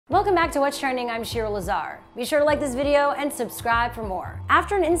Welcome back to What's Trending. I'm Shira Lazar. Be sure to like this video and subscribe for more.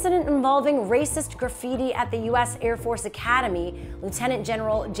 After an incident involving racist graffiti at the U.S. Air Force Academy, Lieutenant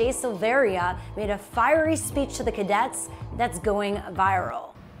General Jay Silveria made a fiery speech to the cadets that's going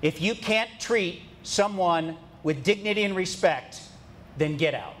viral. If you can't treat someone with dignity and respect, then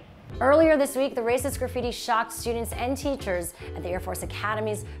get out. Earlier this week, the racist graffiti shocked students and teachers at the Air Force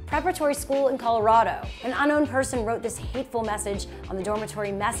Academy's preparatory school in Colorado. An unknown person wrote this hateful message on the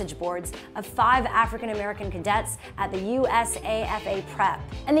dormitory message boards of 5 African-American cadets at the USAFA prep.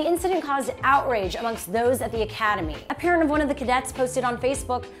 And the incident caused outrage amongst those at the academy. A parent of one of the cadets posted on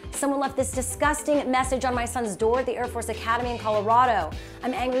Facebook, "Someone left this disgusting message on my son's door at the Air Force Academy in Colorado.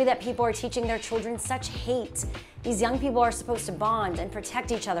 I'm angry that people are teaching their children such hate. These young people are supposed to bond and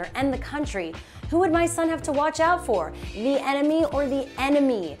protect each other and the country. Who would my son have to watch out for? The enemy or the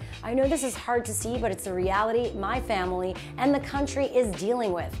enemy? I know this is hard to see, but it's a reality my family and the country is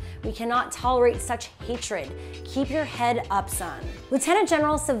dealing with. We cannot tolerate such hatred. Keep your head up, son." Lieutenant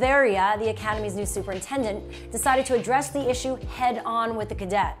General Silveria, the Academy's new superintendent, decided to address the issue head-on with the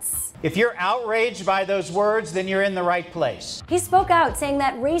cadets. If you're outraged by those words, then you're in the right place. He spoke out saying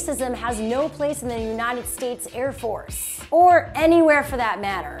that racism has no place in the United States Air Force, or anywhere for that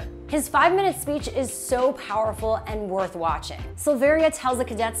matter. His 5-minute speech is so powerful and worth watching. Silveria tells the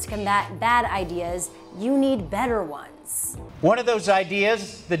cadets to combat bad ideas, you need better ones. One of those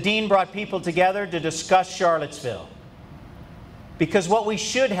ideas, the dean brought people together to discuss Charlottesville. Because what we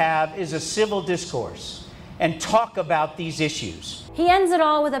should have is a civil discourse and talk about these issues. He ends it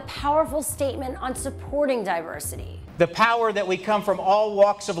all with a powerful statement on supporting diversity. The power that we come from all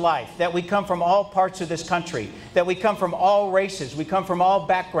walks of life, that we come from all parts of this country, that we come from all races, we come from all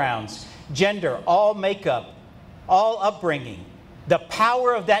backgrounds, gender, all makeup, all upbringing. The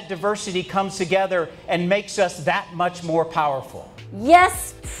power of that diversity comes together and makes us that much more powerful.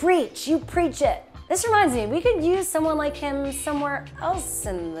 Yes, preach. You preach it. This reminds me, we could use someone like him somewhere else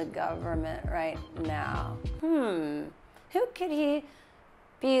in the government right now. Who could he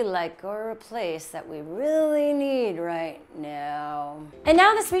be like or replace that we really need right now? And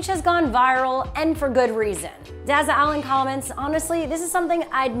now the speech has gone viral, and for good reason. Dazza Allen comments, honestly, this is something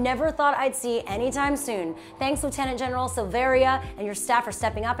I'd never thought I'd see anytime soon. Thanks Lieutenant General Silveria and your staff for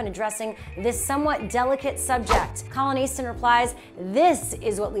stepping up and addressing this somewhat delicate subject. Colin Easton replies, this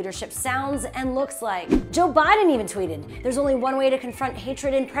is what leadership sounds and looks like. Joe Biden even tweeted, there's only one way to confront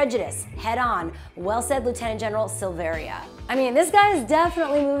hatred and prejudice, head on. Well said, Lieutenant General Silveria. I mean, this guy is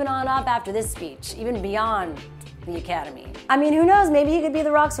definitely moving on up after this speech, even beyond the academy. I mean, who knows, maybe he could be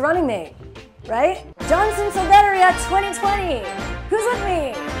The Rock's running mate, right? Johnson Silveria 2020, who's with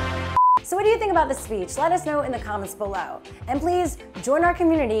me? So what do you think about this speech? Let us know in the comments below. And please join our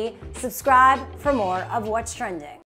community, subscribe for more of What's Trending.